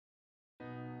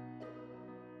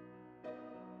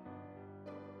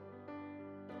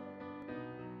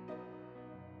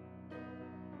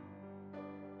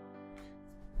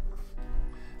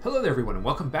Hello there everyone and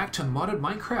welcome back to Modded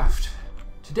Minecraft.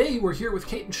 Today we're here with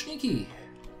Kate and Shneeky.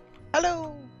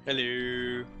 Hello!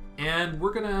 Hello! And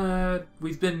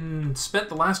we've been spent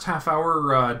the last half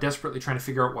hour desperately trying to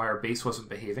figure out why our base wasn't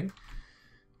behaving.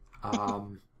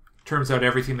 Turns out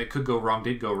everything that could go wrong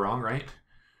did go wrong, right?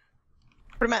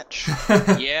 Pretty much.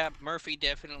 Yeah, Murphy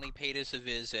definitely paid us a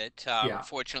visit. Yeah.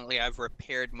 Fortunately, I've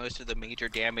repaired most of the major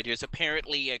damages.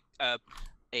 Apparently,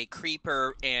 a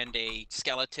creeper and a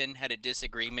skeleton had a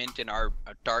disagreement in our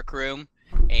dark room,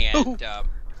 and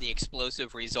the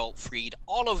explosive result freed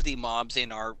all of the mobs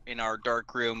in our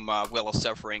dark room while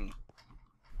suffering.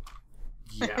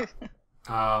 Yeah.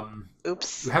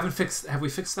 Oops. Have we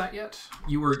fixed that yet?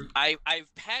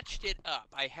 I've patched it up.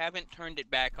 I haven't turned it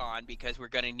back on because we're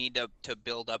going to need to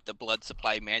build up the blood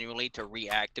supply manually to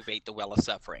reactivate the Well of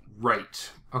Suffering. Right.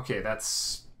 Okay,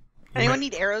 that's... Anyone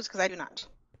need arrows? Because I do not.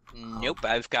 Nope,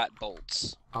 I've got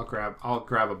bolts. I'll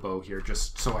grab a bow here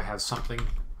just so I have something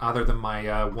other than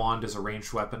my wand as a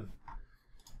ranged weapon.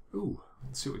 Ooh,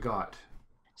 let's see what we got.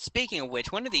 Speaking of which,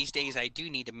 one of these days I do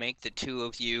need to make the two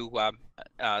of you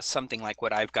something like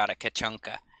what I've got, a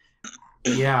kachunka.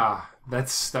 Yeah,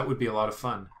 that would be a lot of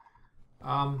fun.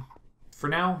 For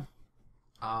now,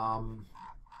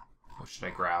 what should I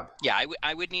grab? Yeah,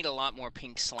 I would need a lot more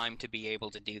pink slime to be able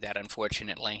to do that,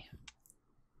 unfortunately.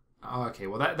 Okay,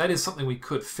 well that is something we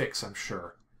could fix, I'm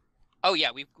sure. Oh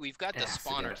yeah, we've got the Forget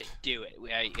spawner to do it.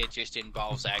 It just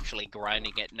involves actually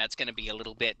grinding it, and that's going to be a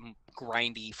little bit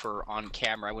grindy for on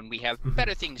camera when we have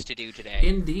better things to do today.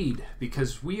 Indeed,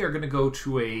 because we are going to go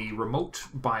to a remote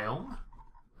biome,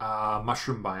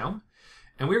 mushroom biome,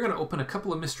 and we're going to open a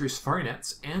couple of mystery safari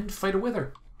nets and fight a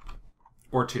wither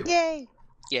or two. Yay!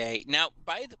 Yay! Now,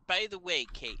 by the way,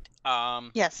 Kate.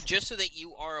 Yes. Just so that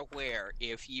you are aware,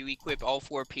 if you equip all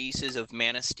 4 pieces of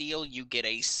mana steel, you get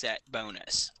a set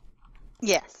bonus.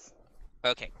 Yes.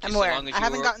 Okay. I'm aware. I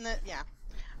haven't gotten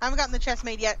the chest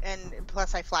made yet, and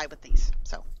plus I fly with these,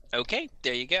 so. Okay,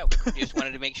 there you go. Just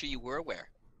wanted to make sure you were aware.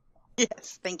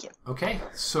 Yes, thank you. Okay,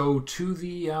 so to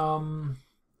the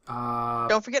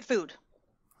Don't forget food.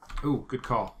 Ooh, good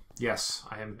call. Yes,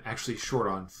 I am actually short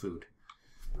on food.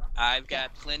 I've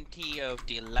got plenty of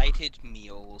delighted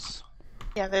meals.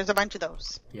 Yeah, there's a bunch of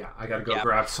those. Yeah, I gotta go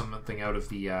grab something out of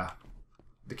the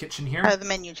kitchen here. Out of the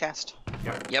menu chest.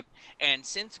 Yep. And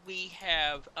since we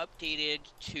have updated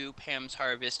to Pam's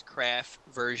Harvest Craft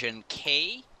version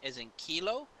K, as in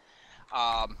kilo,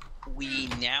 we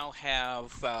now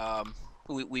have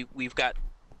we've got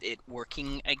it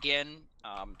working again.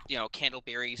 You know,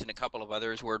 Candleberries and a couple of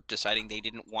others were deciding they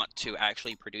didn't want to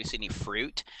actually produce any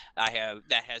fruit.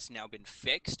 That has now been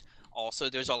fixed. Also,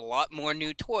 there's a lot more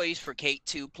new toys for Kate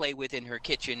to play with in her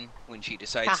kitchen when she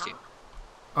decides to.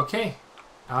 Okay.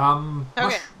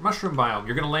 Mushroom biome.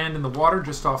 You're going to land in the water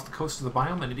just off the coast of the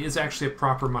biome, and it is actually a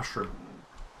proper mushroom.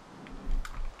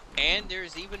 And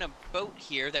there's even a boat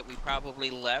here that we probably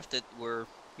left that were,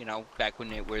 you know, back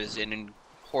when it was in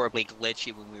horribly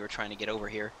glitchy when we were trying to get over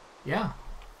here. Yeah.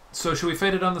 So should we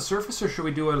fight it on the surface, or should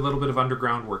we do a little bit of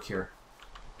underground work here?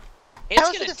 How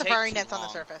else are the safari nets on the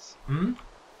surface? Hmm?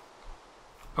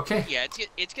 Okay. Yeah,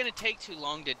 it's going to take too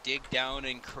long to dig down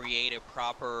and create a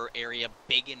proper area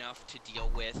big enough to deal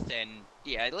with, and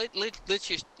yeah, let's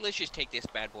just take this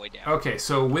bad boy down. Okay,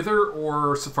 so wither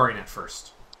or safari net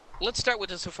first? Let's start with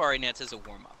the safari nets as a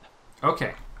warm-up.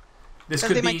 Okay. This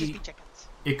They might just be chickens.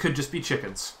 It could just be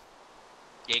chickens.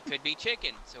 It could be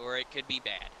chickens, or it could be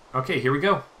bad. Okay, here we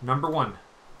go. Number 1.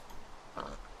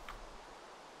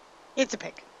 It's a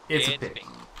pig. It's a pig.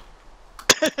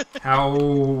 How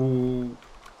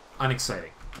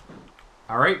unexciting.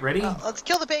 Alright, ready? Well, let's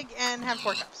kill the pig and have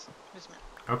pork chops. Just a minute.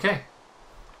 Okay.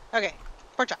 Okay,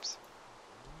 pork chops.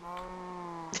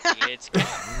 It's gone.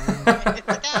 It's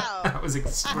a cow. That was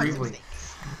extremely...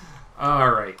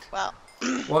 Alright. Well,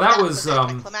 that was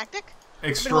climactic. extraordinarily...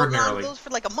 I've been holding on to those for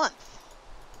like a month.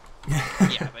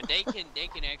 Yeah, but they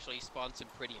can actually spawn some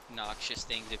pretty obnoxious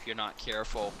things if you're not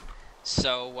careful.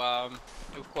 So,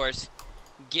 of course,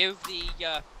 give the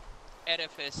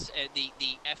edifice, the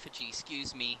effigy,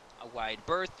 excuse me, a wide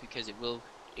berth because it will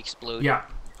explode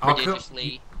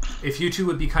prodigiously. If you two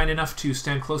would be kind enough to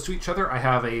stand close to each other, I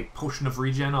have a potion of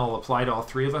regen I'll apply to all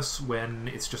 3 of us when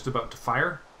it's just about to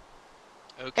fire.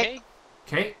 Okay.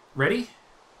 Okay, ready?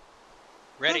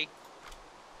 Ready.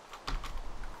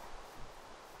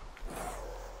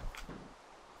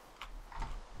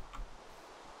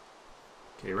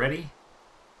 Okay, ready?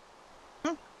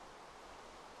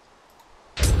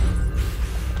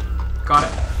 Got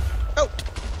it. Oh!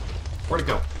 Where'd it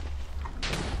go?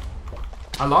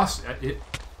 I lost it.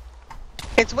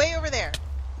 It's way over there.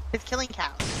 It's killing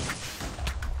cows.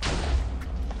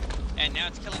 And now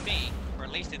it's killing me, or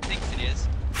at least it thinks it is.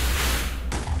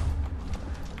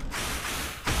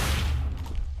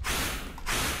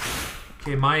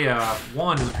 Okay, my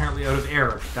wand is apparently out of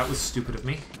air. That was stupid of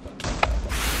me.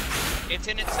 It's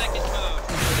in its second mode.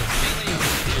 It's melee.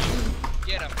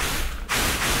 Get him.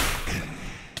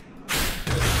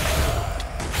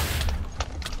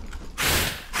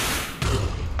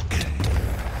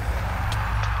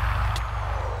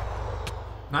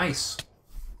 Nice.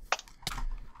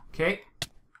 Okay.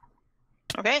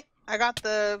 Okay, I got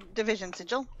the division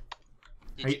sigil.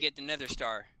 Did you get the Nether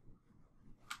Star?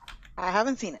 I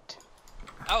haven't seen it.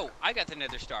 Oh, I got the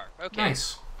Nether Star. Okay.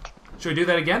 Nice. Should we do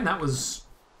that again? That was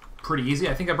pretty easy.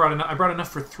 I think I brought enough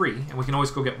for 3, and we can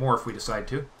always go get more if we decide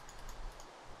to.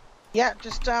 Yeah,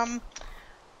 just come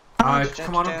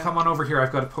on over here.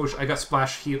 I've got a potion. I got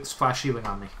splash healing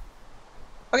on me.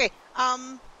 Okay.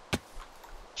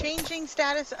 Changing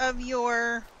status of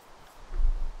your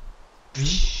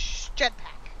jetpack.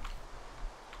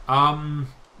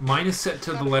 Mine is set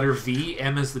to the letter V.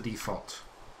 M is the default.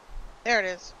 There it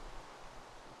is.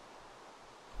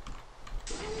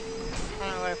 I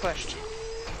don't know what I pushed.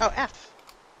 Oh, F.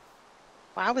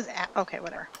 Well, I was F. Okay,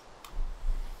 whatever.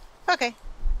 Okay.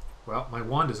 Well, my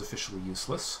wand is officially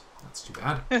useless. That's too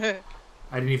bad.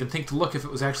 I didn't even think to look if it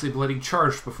was actually bloody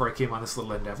charged before I came on this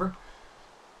little endeavor.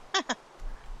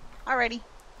 Alrighty.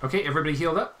 Okay, everybody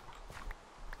healed up?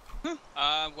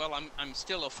 Well, I'm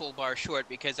still a full bar short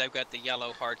because I've got the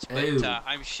yellow hearts, but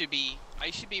I should be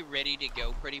ready to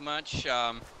go pretty much.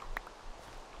 Yeah,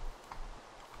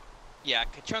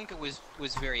 Kachunka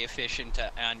was very efficient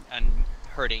on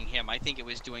hurting him. I think it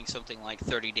was doing something like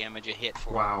 30 damage a hit for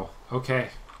him. Wow. Okay.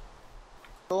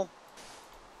 Cool.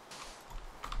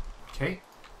 Okay.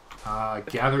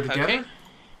 Gather together. Okay.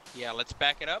 Yeah, let's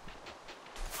back it up.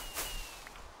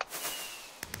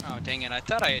 Oh, dang it. I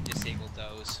thought I had disabled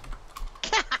those.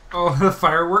 Oh, the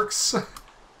fireworks?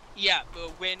 Yeah, but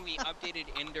when we updated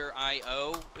Ender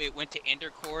IO, it went to Ender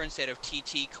Core instead of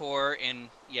TT Core, and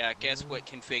yeah, guess what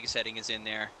config setting is in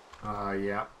there?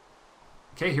 Yeah.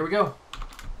 Okay, here we go.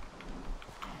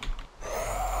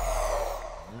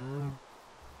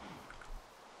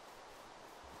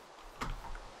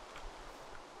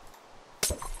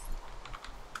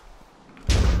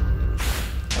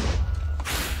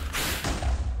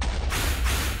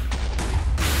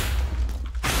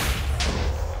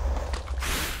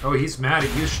 Oh, he's mad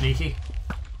at you, Shneeky.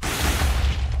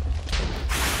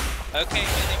 Okay,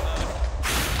 melee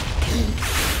mode.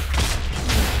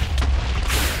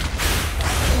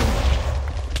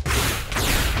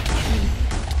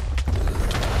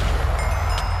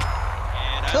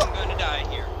 And I'm gonna die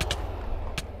here.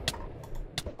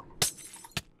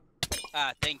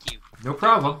 Ah, thank you. No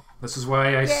problem. This is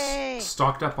why I Yay!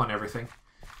 stocked up on everything.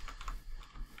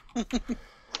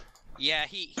 Yeah,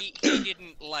 he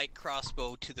didn't like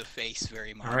crossbow to the face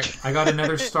very much. All right, I got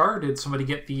another star. Did somebody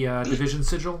get the division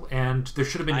sigil? And there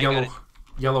should have been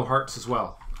yellow hearts as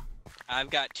well.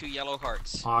 I've got 2 yellow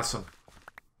hearts. Awesome.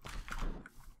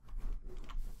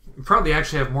 We probably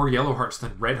actually have more yellow hearts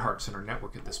than red hearts in our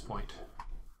network at this point.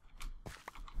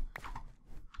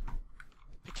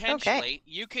 Potentially, Okay.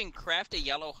 you can craft a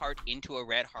yellow heart into a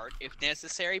red heart if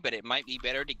necessary, but it might be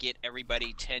better to get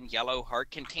everybody 10 yellow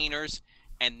heart containers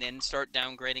and then start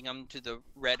downgrading them to the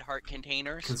red heart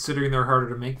containers. Considering they're harder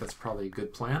to make, that's probably a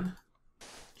good plan.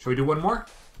 Shall we do one more?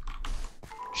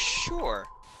 Sure.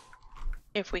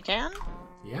 If we can.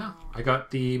 Yeah, I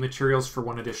got the materials for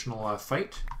one additional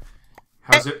fight.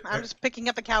 How's it? I'm just picking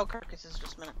up the cow carcasses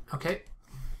just a minute. Okay.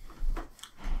 No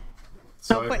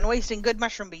So point in wasting good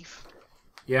mushroom beef.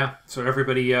 yeah, so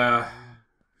everybody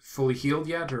fully healed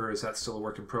yet, or is that still a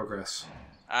work in progress?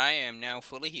 I am now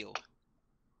fully healed.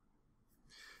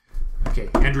 Okay,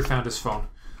 Andrew found his phone.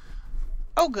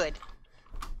 Oh, good.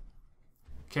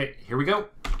 Okay, here we go.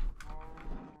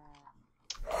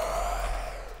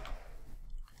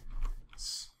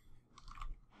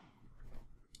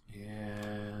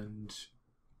 And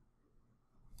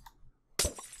it's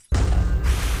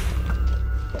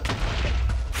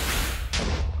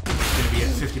going to be at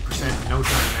 50% in no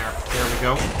time there. There we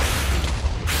go.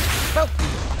 Oh.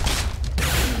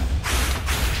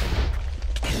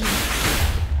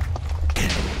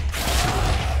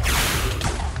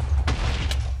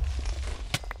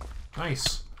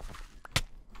 Nice.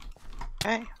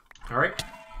 Okay. All right.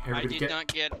 I did not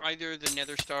get either the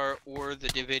Nether Star or the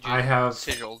Division I have-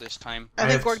 Sigil this time. I I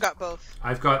think have- Gord got both.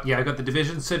 I've got the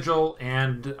division sigil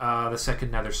and the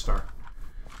second Nether Star.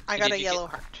 I got Did a you yellow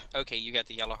get- heart. Okay, you got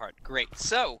the yellow heart. Great.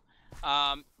 So,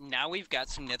 now we've got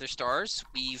some Nether Stars.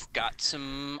 We've got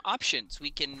some options. We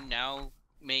can now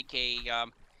make a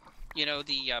you know,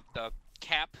 the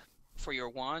cap for your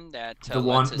wand that The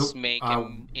wand, lets us make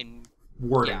in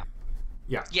warding. yeah.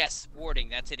 Yeah. Yes, warding.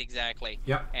 That's it exactly.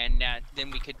 Yeah. And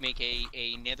then we could make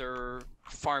a nether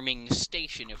farming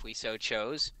station if we so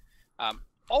chose.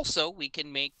 Also, we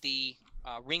can make the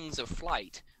rings of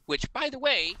flight, which, by the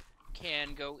way,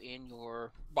 can go in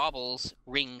your Bobble's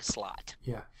ring slot.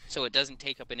 Yeah. So it doesn't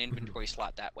take up an inventory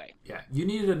slot that way. Yeah. You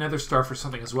needed another star for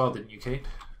something as well, didn't you, Kate?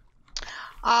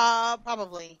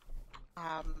 Probably.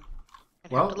 I'd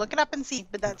Well, have to look it up and see,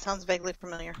 but that sounds vaguely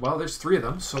familiar. Well, there's 3 of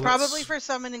them, so Probably for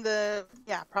summoning the.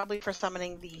 Yeah, probably for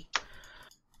summoning the.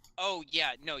 Oh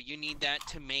yeah, no, you need that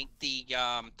to make the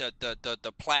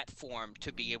platform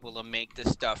to be able to make the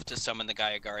stuff to summon the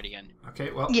Gaia Guardian.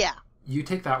 Okay, well. Yeah. You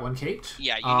take that one, Kate.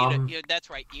 Yeah, you need that's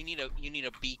right. You need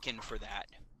a beacon for that.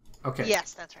 Okay.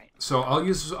 Yes, that's right. So I'll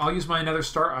use my another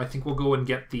star. I think we'll go and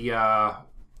get the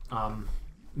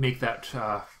make that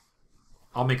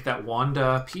I'll make that wand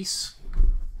piece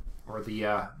or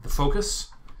the focus.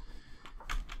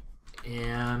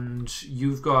 And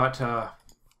you've got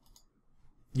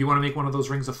you want to make one of those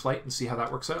rings of flight and see how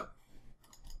that works out?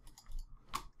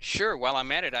 Sure. While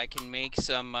I'm at it, I can make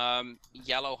some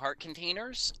yellow heart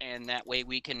containers, and that way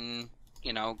we can,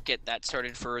 you know, get that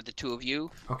started for the 2 of you.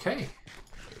 Okay.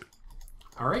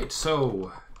 All right.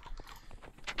 So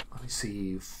let me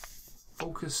see.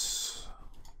 Focus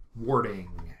warding.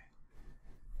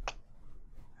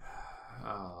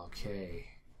 Okay.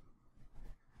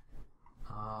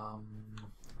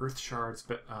 Earth shards,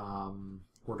 but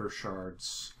order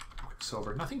shards,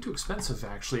 silver. Nothing too expensive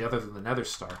actually, other than the Nether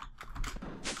star.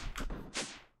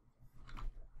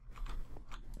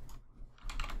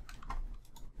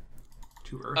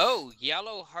 Earth. Oh,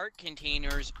 yellow heart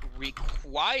containers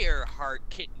require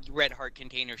red heart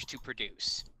containers to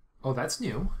produce. Oh, that's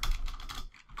new.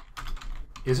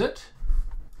 Is it?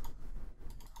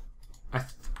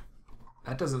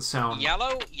 That doesn't sound...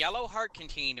 Yellow heart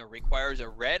container requires a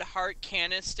red heart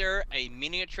canister, a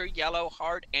miniature yellow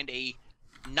heart, and a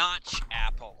notch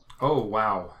apple. Oh,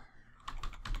 wow.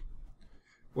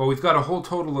 Well, we've got a whole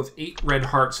total of 8 red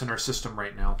hearts in our system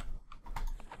right now.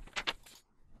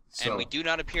 So, and we do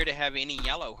not appear to have any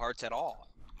yellow hearts at all.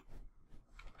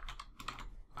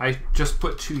 I just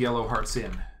put 2 yellow hearts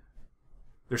in.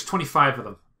 There's 25 of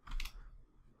them.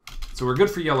 So we're good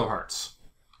for yellow hearts.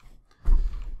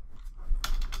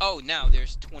 Oh, now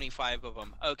there's 25 of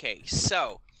them. Okay,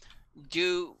 so,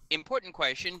 important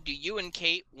question, do you and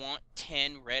Kate want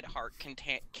 10 red heart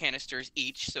canisters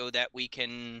each so that we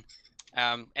can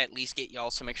at least get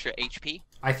y'all some extra HP?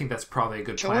 I think that's probably a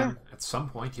good plan at some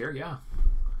point here, yeah.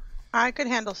 I could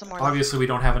handle some more. Obviously, we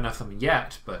don't have enough of them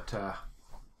yet, but...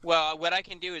 Well, what I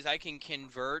can do is I can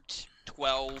convert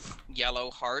 12 yellow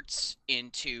hearts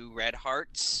into red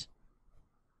hearts,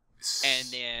 and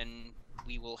then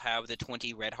we will have the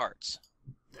 20 red hearts.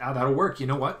 That'll work. You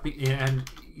know what? And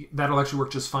that'll actually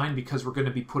work just fine because we're going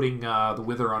to be putting the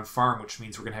Wither on farm, which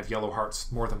means we're going to have yellow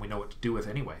hearts more than we know what to do with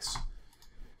anyways.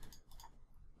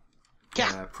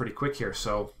 Yeah. Pretty quick here,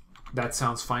 so that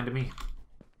sounds fine to me.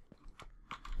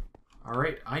 All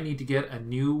right, I need to get a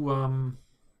new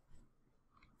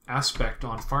aspect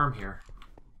on farm here.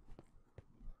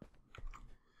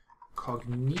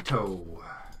 Cognito.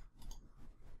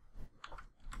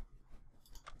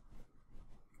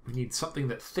 We need something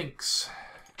that thinks.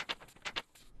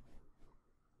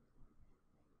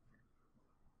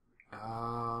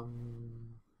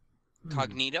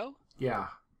 Cognito? Yeah.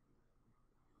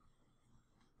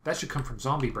 That should come from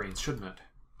zombie brains, shouldn't it?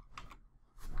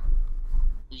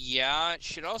 Yeah, it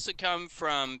should also come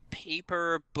from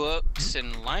paper, books,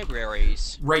 and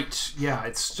libraries. Right, yeah,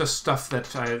 it's just stuff that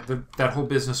that whole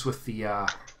business with the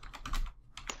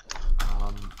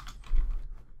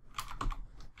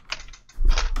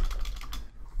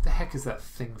the heck is that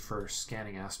thing for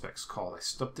scanning aspects called? I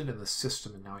stuffed it in the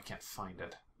system and now I can't find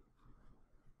it.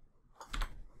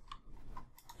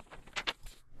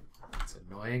 That's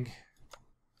annoying.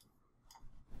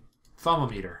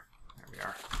 Thermometer. There we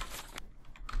are.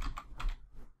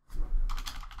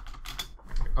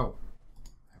 Oh,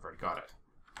 I've already got it.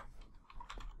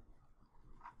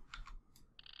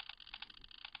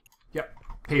 Yep,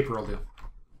 paper will do.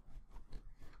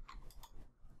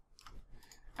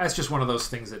 That's just one of those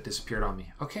things that disappeared on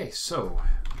me. Okay, so,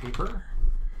 paper.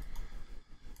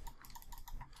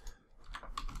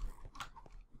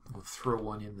 We'll throw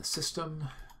one in the system.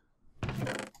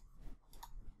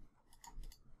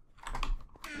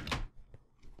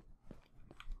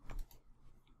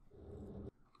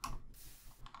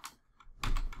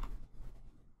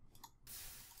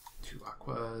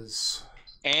 Aquas.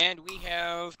 And we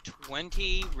have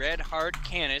 20 red heart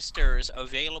canisters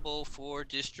available for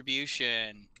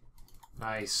distribution.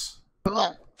 Nice.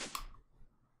 Cool.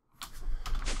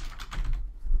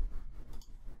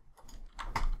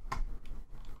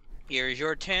 Here's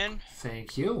your 10.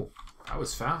 Thank you. That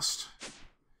was fast.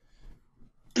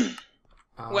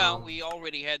 Well, we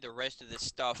already had the rest of the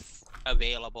stuff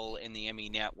available in the ME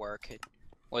network. It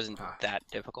wasn't that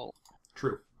difficult.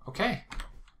 True. Okay.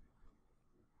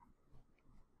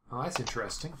 Well, that's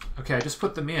interesting. Okay, I just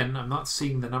put them in. I'm not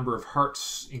seeing the number of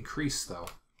hearts increase, though.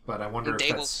 But I wonder if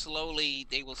they that's...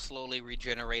 They will slowly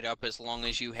regenerate up as long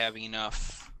as you have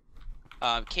enough.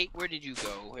 Kate, where did you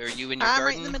go? Are you in your garden? I'm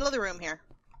right in the middle of the room here.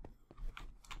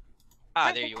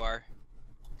 Ah, there you are.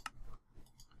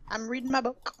 I'm reading my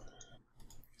book.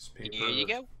 Paper, here you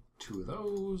go. 2 of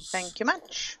those. Thank you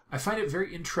much. I find it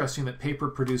very interesting that paper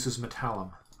produces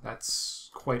metallum. That's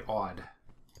quite odd.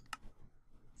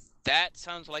 That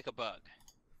sounds like a bug.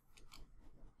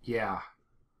 Yeah.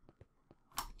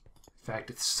 In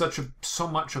fact, it's so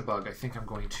much a bug. I think I'm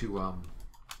going to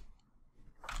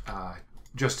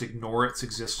just ignore its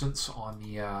existence on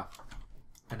the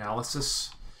analysis,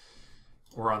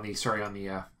 or on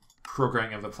the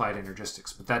programming of applied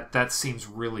energistics. But that seems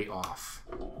really off.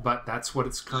 But that's what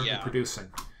it's currently producing.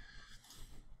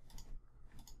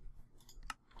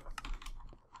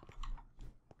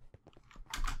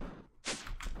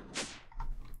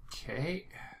 Okay.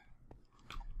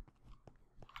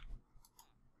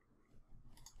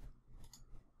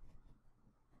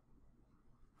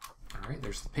 Alright,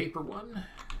 there's the paper one.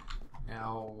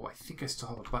 Now, I think I still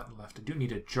have a button left. I do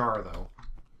need a jar, though.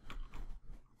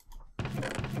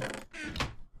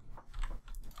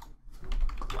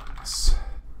 Glass.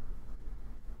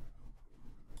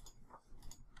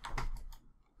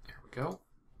 There we go.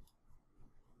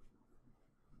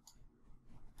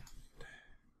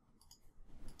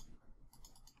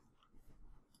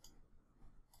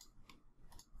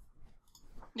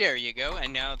 There you go.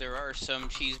 And now there are some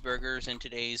cheeseburgers in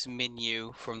today's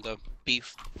menu from the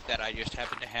beef that I just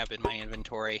happen to have in my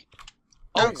inventory.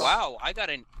 Nice. Oh, wow. I got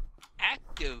an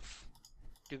active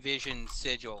division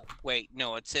sigil. Wait,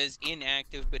 no, it says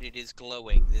inactive, but it is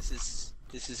glowing. This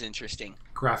is interesting.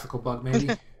 Graphical bug, maybe?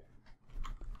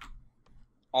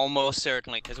 Almost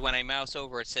certainly, because when I mouse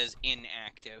over, it says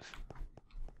inactive.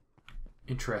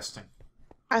 Interesting.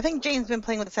 I think Jane's been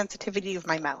playing with the sensitivity of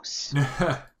my mouse.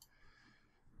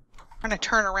 I'm going to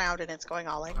turn around and it's going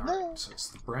all like... Alright, so it's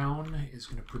the brown is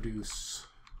going to produce...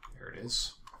 There it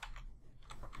is.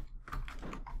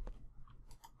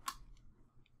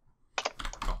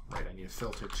 Oh, right, I need a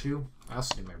filter too. I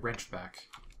also need my wrench back.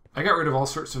 I got rid of all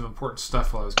sorts of important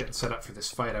stuff while I was getting set up for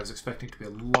this fight. I was expecting it to be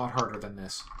a lot harder than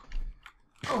this.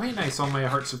 Oh, hey, nice. All my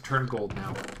hearts have turned gold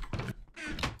now.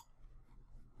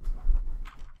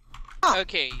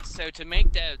 Okay, so to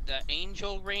make the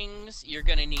angel rings, you're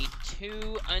going to need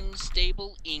 2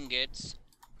 unstable ingots,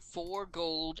 4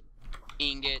 gold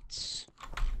ingots,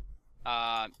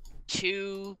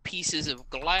 2 pieces of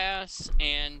glass,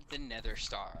 and the nether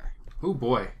star. Oh,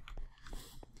 boy.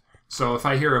 So if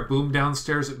I hear a boom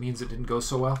downstairs, it means it didn't go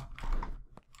so well?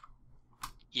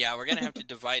 Yeah, we're going to have to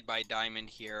divide by diamond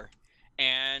here.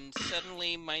 And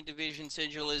suddenly my division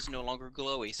sigil is no longer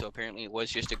glowy, so apparently it was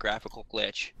just a graphical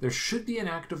glitch. There should be an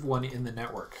active one in the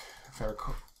network, if I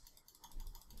recall.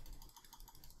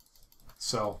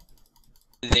 So.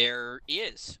 There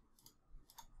is.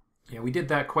 Yeah, we did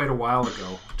that quite a while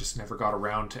ago. Just never got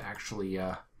around to actually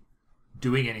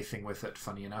doing anything with it,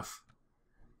 funny enough.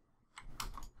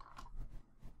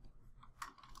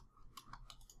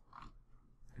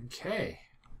 Okay.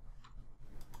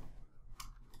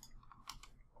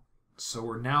 So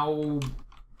we're now...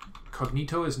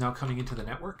 Cognito is now coming into the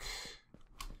network.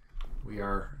 We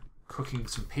are cooking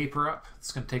some paper up.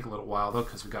 It's going to take a little while, though,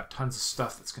 because we've got tons of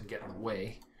stuff that's going to get in the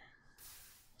way.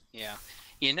 Yeah.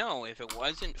 You know, if it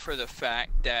wasn't for the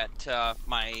fact that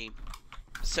my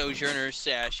Sojourner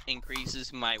Sash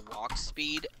increases my walk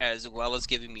speed as well as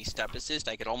giving me step assist,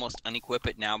 I could almost unequip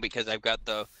it now because I've got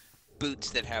the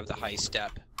boots that have the high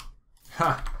step.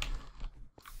 Ha!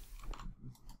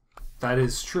 That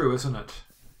is true, isn't it?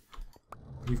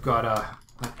 You've got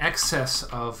an excess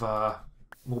of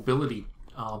mobility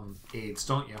aids,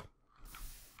 don't you?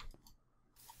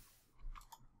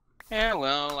 Yeah,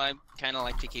 well, I kind of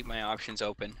like to keep my options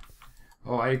open.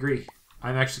 Oh, I agree.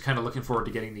 I'm actually kind of looking forward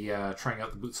to getting the trying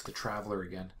out the boots of the Traveler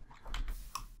again.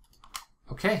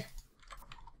 Okay.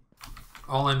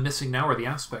 All I'm missing now are the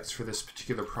aspects for this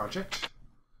particular project.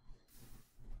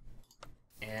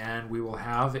 And we will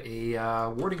have a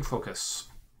warding focus.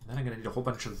 Then I'm going to need a whole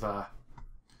bunch of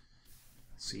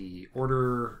see,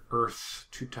 Order, Earth,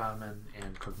 Tutamen,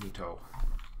 and Cognito.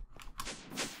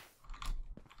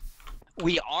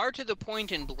 We are to the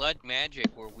point in Blood Magic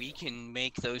where we can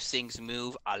make those things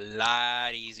move a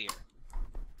lot easier.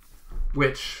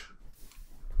 Which?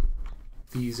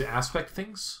 These aspect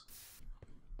things?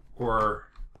 Or...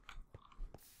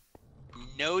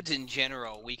 Nodes in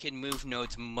general, we can move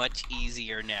nodes much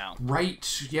easier now.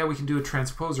 Right, yeah, we can do a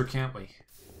transposer, can't we?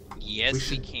 Yes,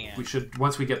 we can. We should,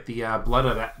 once we get the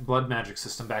blood magic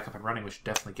system back up and running, we should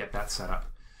definitely get that set up.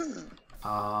 Okay.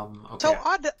 So,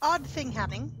 odd thing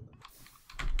happening.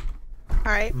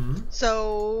 Alright,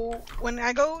 so when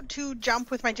I go to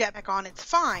jump with my jetpack on, it's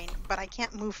fine, but I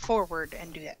can't move forward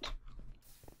and do it.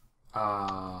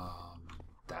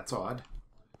 That's odd.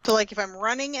 So, like, if I'm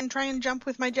running and try and jump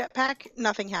with my jetpack,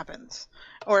 nothing happens.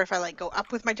 Or if I, like, go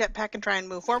up with my jetpack and try and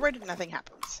move forward, nothing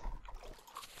happens.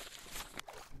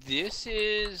 This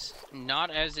is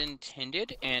not as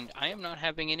intended, and I am not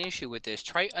having an issue with this.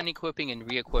 Try unequipping and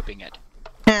re-equipping it.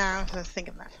 Yeah, I was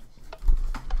thinking that.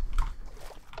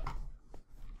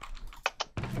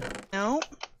 No.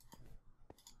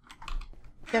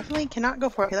 Definitely cannot go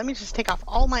for it. Okay, let me just take off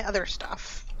all my other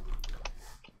stuff.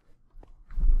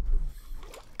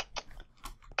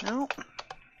 No.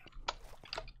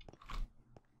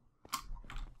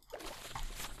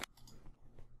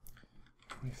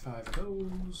 $25 of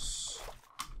those.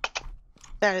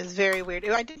 That is very weird.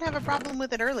 I didn't have a problem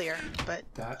with it earlier, but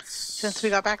since we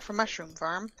got back from Mushroom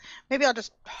Farm, maybe I'll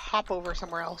just hop over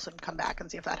somewhere else and come back and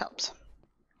see if that helps.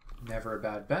 Never a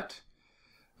bad bet.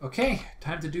 Okay,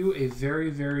 time to do a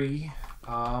very, very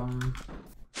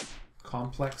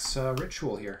complex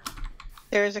ritual here.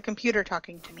 There is a computer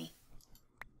talking to me.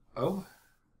 Oh?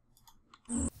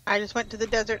 I just went to the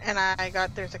desert and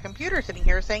there's a computer sitting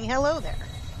here saying hello there.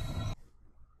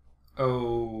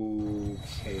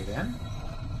 Okay then.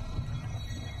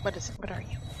 What is it? What are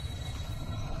you?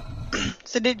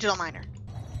 It's a digital miner.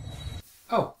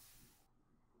 Oh.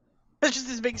 It's just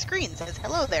this big screen that says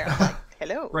hello there. I'm like,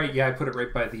 hello. Right, yeah, I put it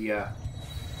right by the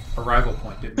arrival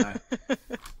point, didn't I?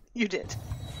 You did.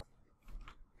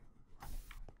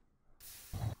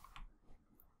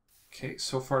 Okay,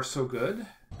 so far so good.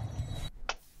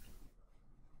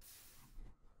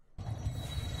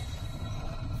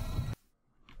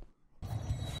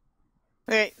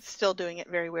 Okay, still doing it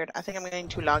very weird. I think I'm going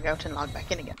to log out and log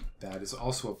back in again. That is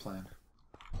also a plan.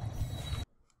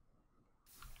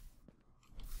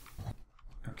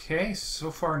 Okay,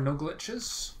 so far no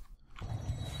glitches.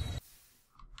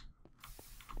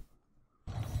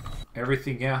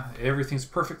 Everything's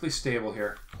perfectly stable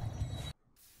here.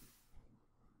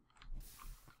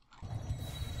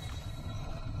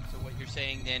 So what you're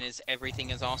saying then is everything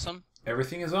is awesome?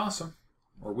 Everything is awesome.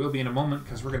 Or will be in a moment,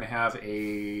 because we're going to have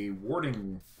a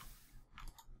warding.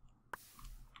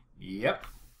 Yep.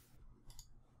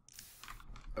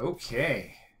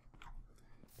 Okay.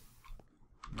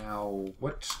 Now,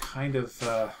 what kind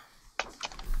of...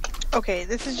 Okay,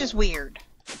 this is just weird.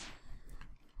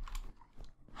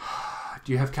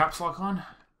 Do you have caps lock on?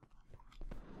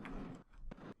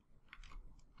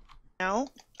 No.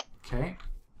 Okay.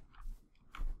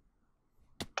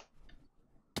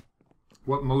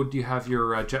 What mode do you have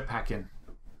your jetpack in?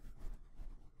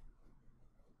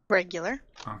 Regular.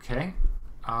 Okay.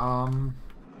 I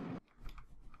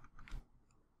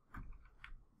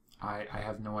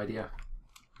have no idea.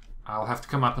 I'll have to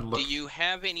come up and look. Do you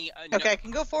have any... Okay, no, I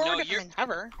can go forward no, if I'm in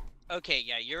hover. Okay,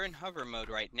 yeah, you're in hover mode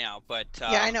right now, but...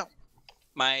 yeah, I know.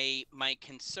 My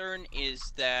concern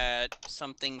is that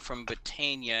something from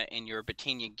Botania and your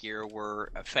Botania gear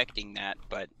were affecting that,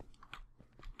 but...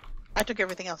 I took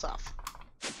everything else off.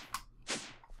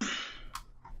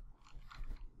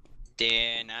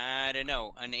 Then, I don't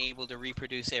know, unable to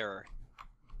reproduce error.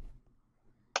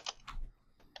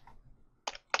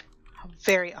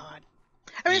 Very odd.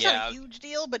 I mean, it's Yeah. not a huge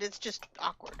deal, but it's just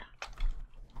awkward.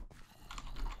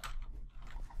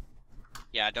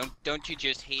 Yeah, don't you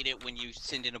just hate it when you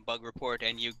send in a bug report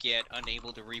and you get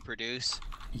unable to reproduce?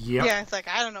 Yep. Yeah, it's like,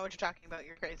 I don't know what you're talking about,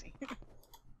 you're crazy.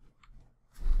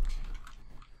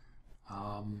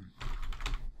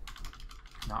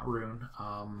 Not rune.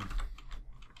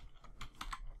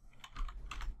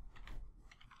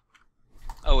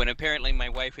 Oh, and apparently my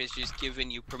wife has just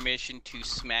given you permission to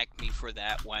smack me for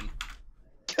that one.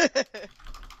 There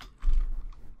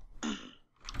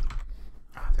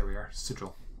we are.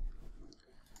 Sigil.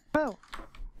 Oh.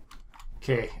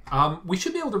 Okay. We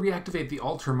should be able to reactivate the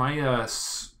altar.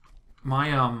 Because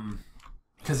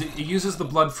it uses the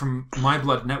blood from my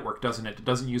blood network, doesn't it? It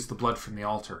doesn't use the blood from the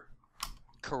altar.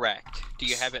 Correct. Do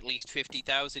you have at least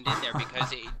 50,000 in there?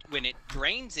 Because when it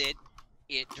drains it,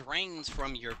 it drains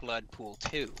from your blood pool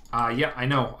too. Yeah, I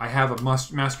know. I have a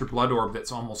master blood orb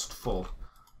that's almost full.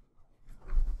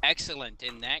 Excellent.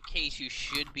 In that case, you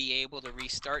should be able to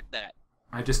restart that.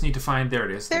 I just need to find... There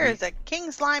it is. There is a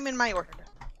king slime in my order.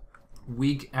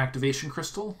 Weak activation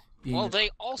crystal. Well, they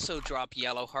also drop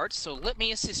yellow hearts, so let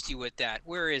me assist you with that.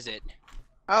 Where is it?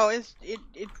 Oh, it's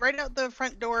right out the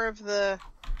front door of the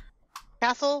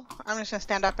castle. I'm just gonna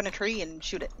stand up in a tree and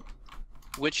shoot it.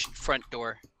 Which front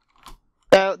door?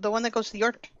 The one that goes to the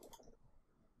orchard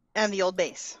and the old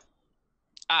base.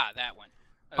 Ah, that one.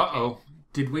 Okay. Uh-oh.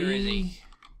 Did we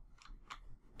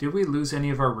lose any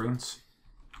of our runes?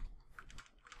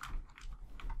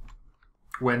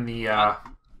 When the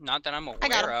Not that I'm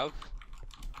aware of.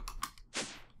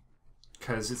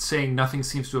 Because it's saying nothing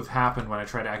seems to have happened when I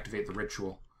try to activate the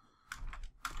ritual.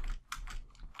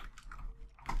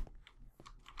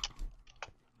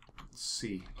 Let's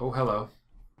see. Oh, hello.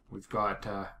 We've got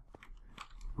a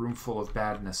room full of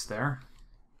badness there.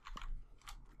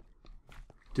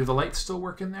 Do the lights still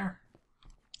work in there?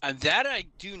 That I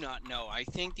do not know. I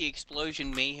think the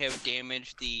explosion may have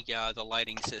damaged the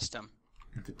lighting system.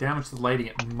 If it damaged the lighting,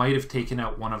 it might have taken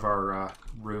out one of our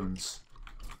runes.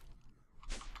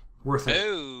 Worth it.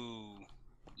 Oh,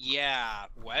 yeah.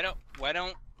 Why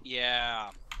don't? Yeah.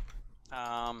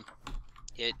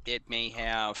 It may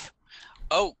have.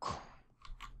 Oak.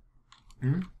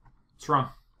 What's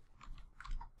wrong?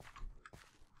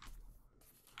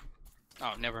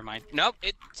 Oh, never mind. Nope,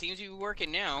 it seems to be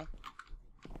working now.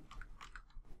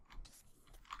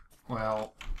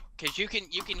 Well, because you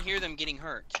can hear them getting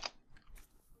hurt.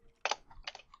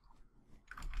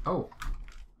 Oh,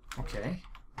 okay.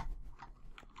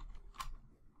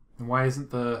 And why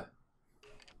isn't the...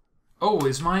 Oh,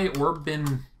 is my orb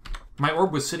been... My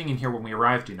orb was sitting in here when we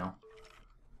arrived, you know.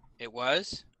 It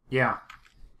was? Yeah.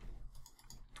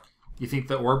 You think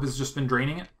the orb has just been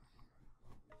draining it?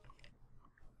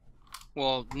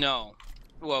 Well, no.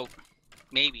 Well,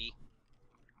 maybe.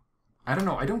 I don't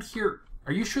know. I don't hear...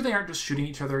 Are you sure they aren't just shooting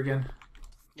each other again?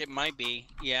 It might be.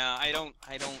 Yeah, I don't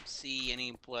see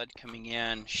any blood coming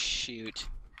in. Shoot.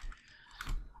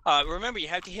 Remember, you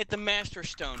have to hit the Master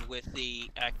Stone with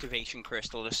the activation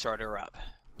crystal to start her up.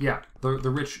 Yeah, the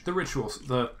rituals,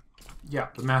 the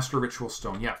Master Ritual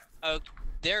Stone. Yeah.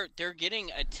 They're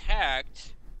getting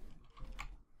attacked.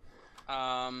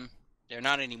 They're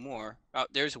not anymore. Oh,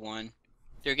 there's one.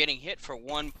 They're getting hit for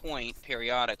 1 point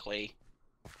periodically.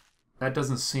 That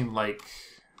doesn't seem like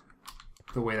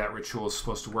the way that ritual is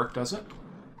supposed to work, does it?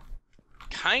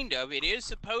 Kind of. It is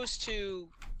supposed to.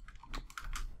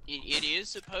 It is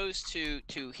supposed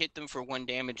to hit them for 1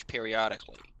 damage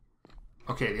periodically.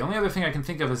 Okay, the only other thing I can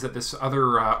think of is that this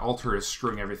other altar is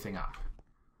screwing everything up.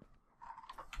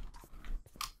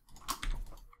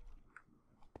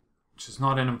 Which is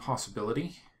not an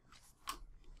impossibility.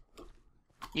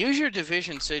 Use your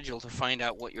division sigil to find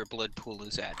out what your blood pool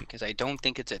is at, because I don't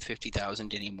think it's at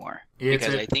 50,000 anymore.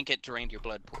 I think it drained your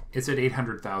blood pool. It's at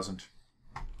 800,000.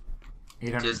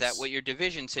 Is that what your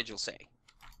division sigil say?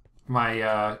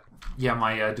 My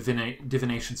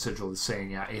divination sigil is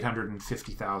saying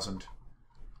 850,000.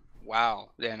 Wow,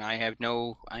 then I have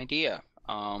no idea.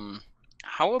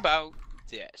 How about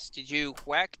this? Did you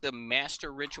whack the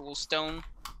Master Ritual Stone?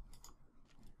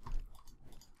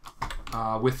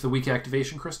 With the weak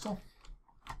activation crystal?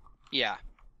 Yeah.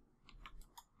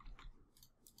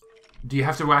 Do you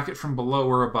have to whack it from below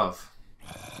or above?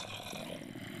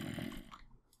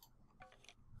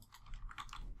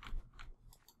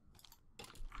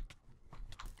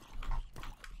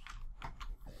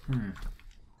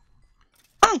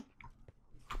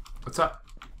 What's up?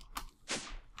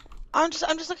 I'm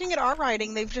just looking at our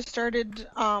writing. They've just started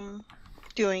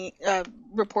doing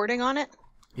reporting on it.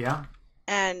 Yeah.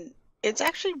 And it's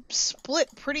actually split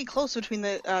pretty close between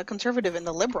the conservative and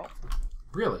the liberal.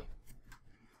 Really?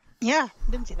 Yeah,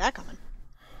 didn't see that coming.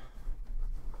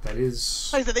 That is...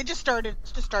 Like I said, they just started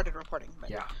reporting. But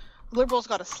yeah. Liberals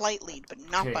got a slight lead, but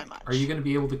not by much. Are you going to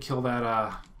be able to kill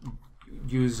that,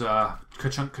 use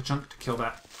ka-chunk to kill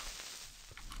that?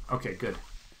 Okay, good.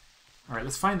 Alright,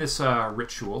 let's find this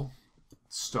ritual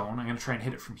stone. I'm going to try and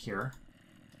hit it from here.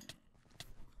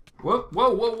 Whoa,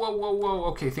 whoa, whoa, whoa, whoa, whoa.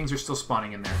 Okay, things are still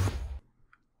spawning in there.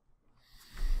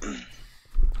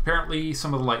 Apparently,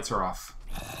 some of the lights are off.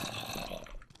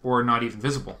 Or not even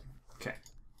visible. Okay.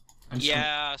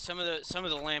 Yeah, some of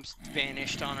the lamps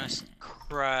vanished on us.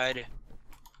 Crud.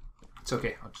 It's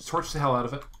okay. I'll just torch the hell out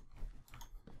of it.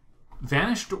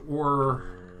 Vanished or...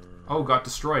 Oh, got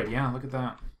destroyed. Yeah, look at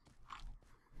that.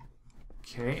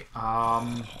 Okay.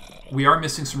 We are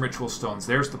missing some ritual stones.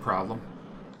 There's the problem.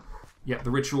 Yeah,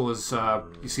 the ritual is,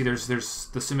 you see there's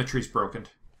the symmetry's broken.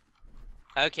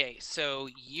 Okay, so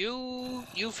you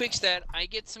fix that. I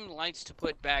get some lights to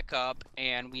put back up,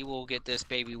 and we will get this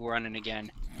baby running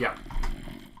again. Yeah.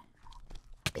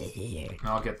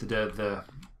 I'll get the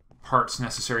parts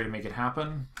necessary to make it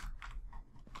happen.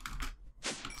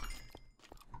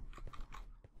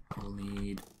 We'll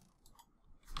need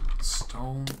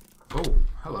stone. Oh,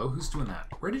 hello. Who's doing that?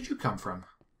 Where did you come from?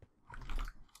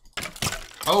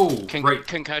 Oh, right.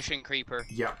 Concussion creeper.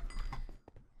 Yeah.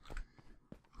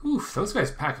 Oof, those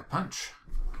guys pack a punch.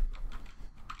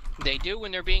 They do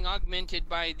when they're being augmented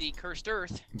by the cursed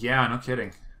earth. Yeah, no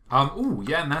kidding. Ooh,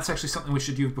 yeah, and that's actually something we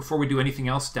should do before we do anything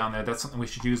else down there. That's something we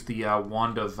should use the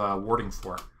wand of warding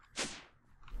for.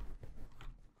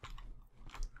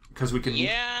 Because we can...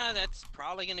 Yeah, that's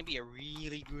probably going to be a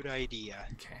really good idea.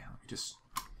 Okay, let me just...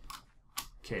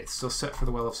 Okay, it's still set for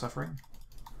the Well of Suffering.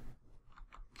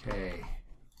 Okay.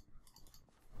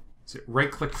 Is it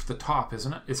right-click for the top,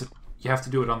 isn't it? Is it? You have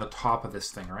to do it on the top of this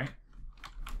thing, right?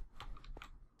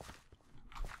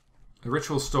 The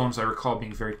ritual stones, I recall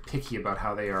being very picky about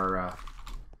how they are...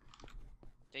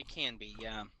 They can be,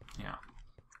 yeah. Yeah.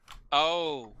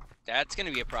 Oh, that's going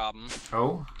to be a problem.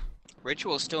 Oh?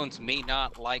 Ritual stones may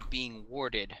not like being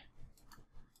warded.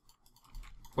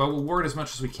 Well, we'll ward as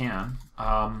much as we can.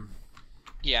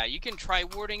 Yeah, you can try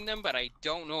warding them, but I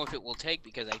don't know if it will take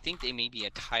because I think they may be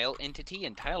a tile entity,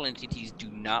 and tile entities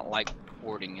do not like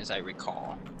warding, as I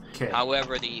recall. Okay.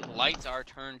 However, the lights are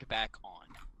turned back on.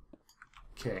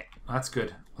 Okay, that's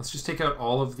good. Let's just take out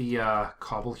all of the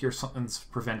cobble here. Something's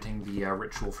preventing the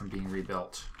ritual from being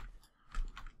rebuilt.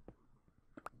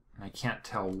 And I can't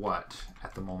tell what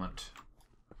at the moment.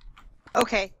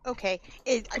 Okay. I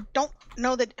don't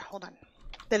know that... Hold on.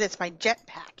 That it's my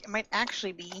jetpack. It might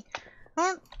actually be...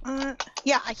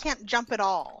 yeah, I can't jump at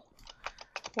all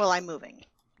while I'm moving.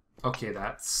 Okay,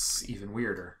 that's even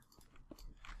weirder.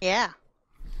 Yeah.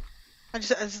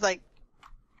 It's like...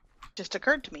 Just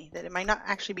occurred to me that it might not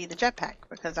actually be the jetpack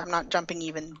because I'm not jumping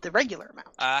even the regular amount.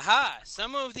 Aha!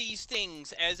 Some of these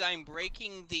things, as I'm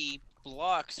breaking the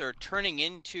blocks, are turning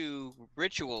into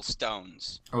ritual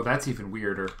stones. Oh, that's even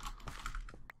weirder.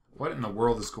 What in the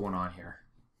world is going on here?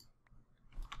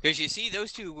 Because you see,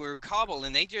 those two were cobble,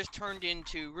 and they just turned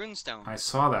into runestone. I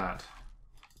saw that.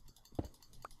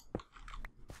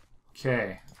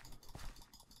 Okay.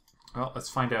 Well, let's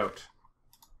find out.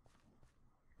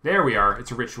 There we are.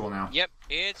 It's a ritual now. Yep,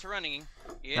 it's running.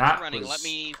 It's running. Let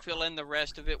me fill in the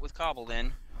rest of it with cobble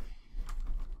then.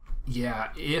 Yeah,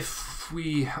 if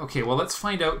we... Okay, well, let's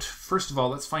find out... First of all,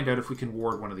 let's find out if we can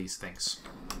ward one of these things.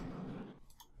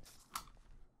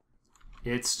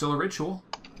 It's still a ritual.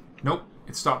 Nope,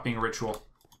 it stopped being a ritual.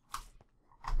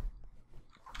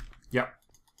 Yep.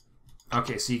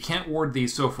 Okay, so you can't ward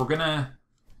these, so if we're gonna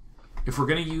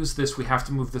use this, we have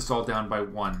to move this all down by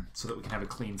 1 so that we can have a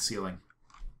clean ceiling.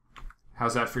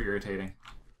 How's that for irritating?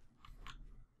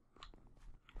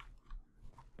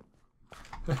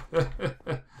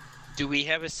 Do we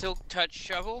have a silk touch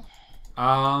shovel?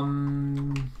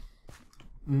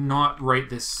 Not right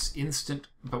this instant,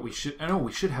 but we should... No,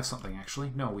 we should have something,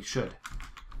 actually. No, we should.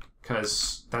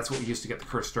 Because that's what we used to get the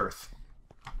Cursed Earth.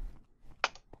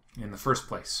 In the first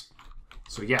place.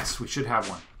 So yes, we should have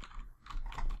one.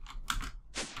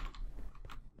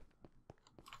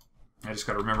 I just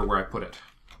got to remember where I put it.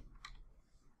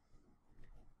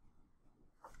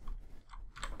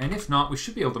 And if not, we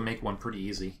should be able to make one pretty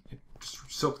easy.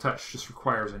 Silk Touch just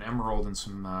requires an emerald and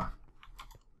some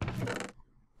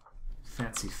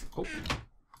fancy... Oh,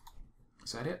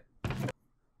 is that it?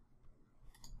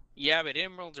 Yeah, but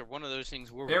emeralds are one of those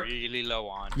things we're really low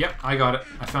on. Yep, I got it.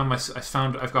 I've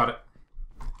got it.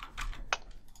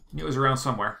 Knew it was around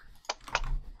somewhere.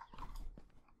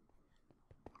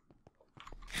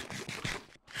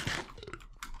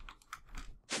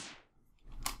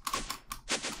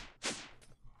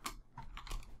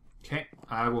 Okay,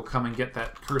 I will come and get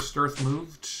that Cursed Earth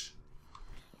moved.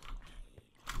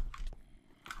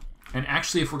 And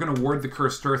actually, if we're going to ward the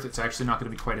Cursed Earth, it's actually not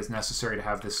going to be quite as necessary to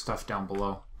have this stuff down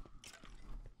below.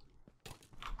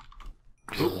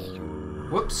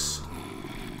 Oop. Whoops.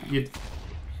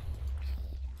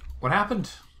 What happened?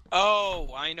 Oh,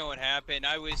 I know what happened.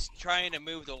 I was trying to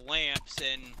move the lamps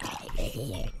and...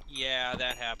 Yeah,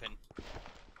 that happened.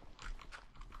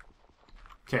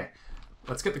 Okay,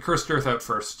 let's get the Cursed Earth out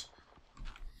first.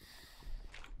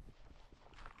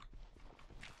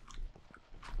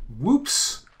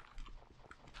 Whoops!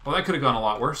 Well, that could have gone a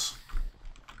lot worse.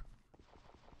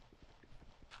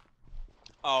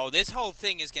 Oh, this whole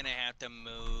thing is going to have to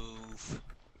move.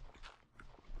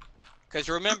 Because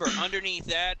remember, underneath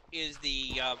that is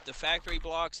the factory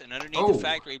blocks, and underneath Oh. the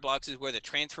factory blocks is where the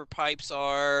transfer pipes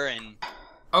are, and...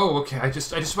 Oh, okay. I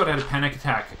just about had a panic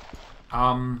attack.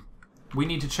 We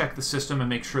need to check the system and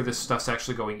make sure this stuff's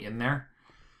actually going in there.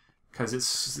 Because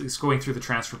it's going through the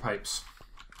transfer pipes.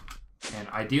 And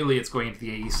ideally it's going into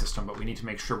the AE system, but we need to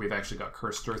make sure we've actually got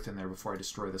cursed earth in there before I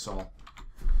destroy this all.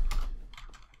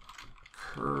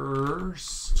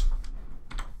 Cursed.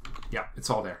 Yeah, it's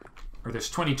all there. Or there's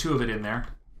 22 of it in there.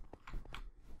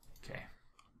 Okay.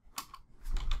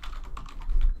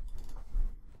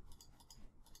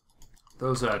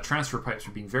 Those transfer pipes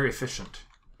are being very efficient.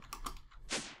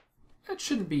 That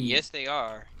shouldn't be... Yes, they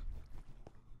are.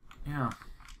 Yeah.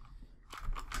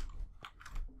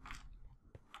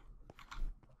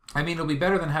 I mean, it'll be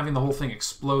better than having the whole thing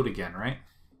explode again, right?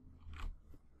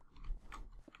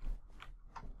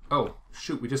 Oh,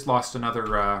 shoot, we just lost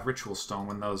another ritual stone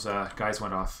when those guys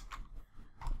went off.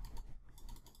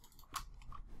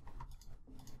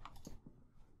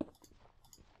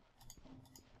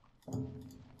 Come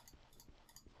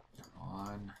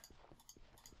on.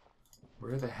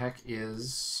 Where the heck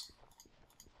is...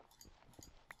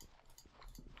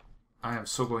 I am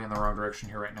so going in the wrong direction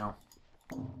here right now.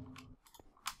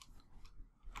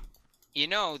 You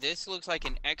know, this looks like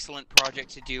an excellent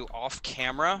project to do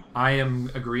off-camera. I am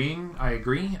agreeing. I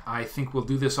agree. I think we'll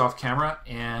do this off camera,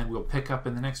 and we'll pick up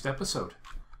in the next episode.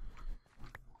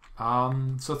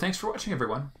 So thanks for watching,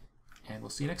 everyone, and we'll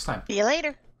see you next time. See you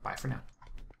later. Bye for now.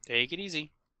 Take it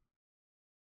easy.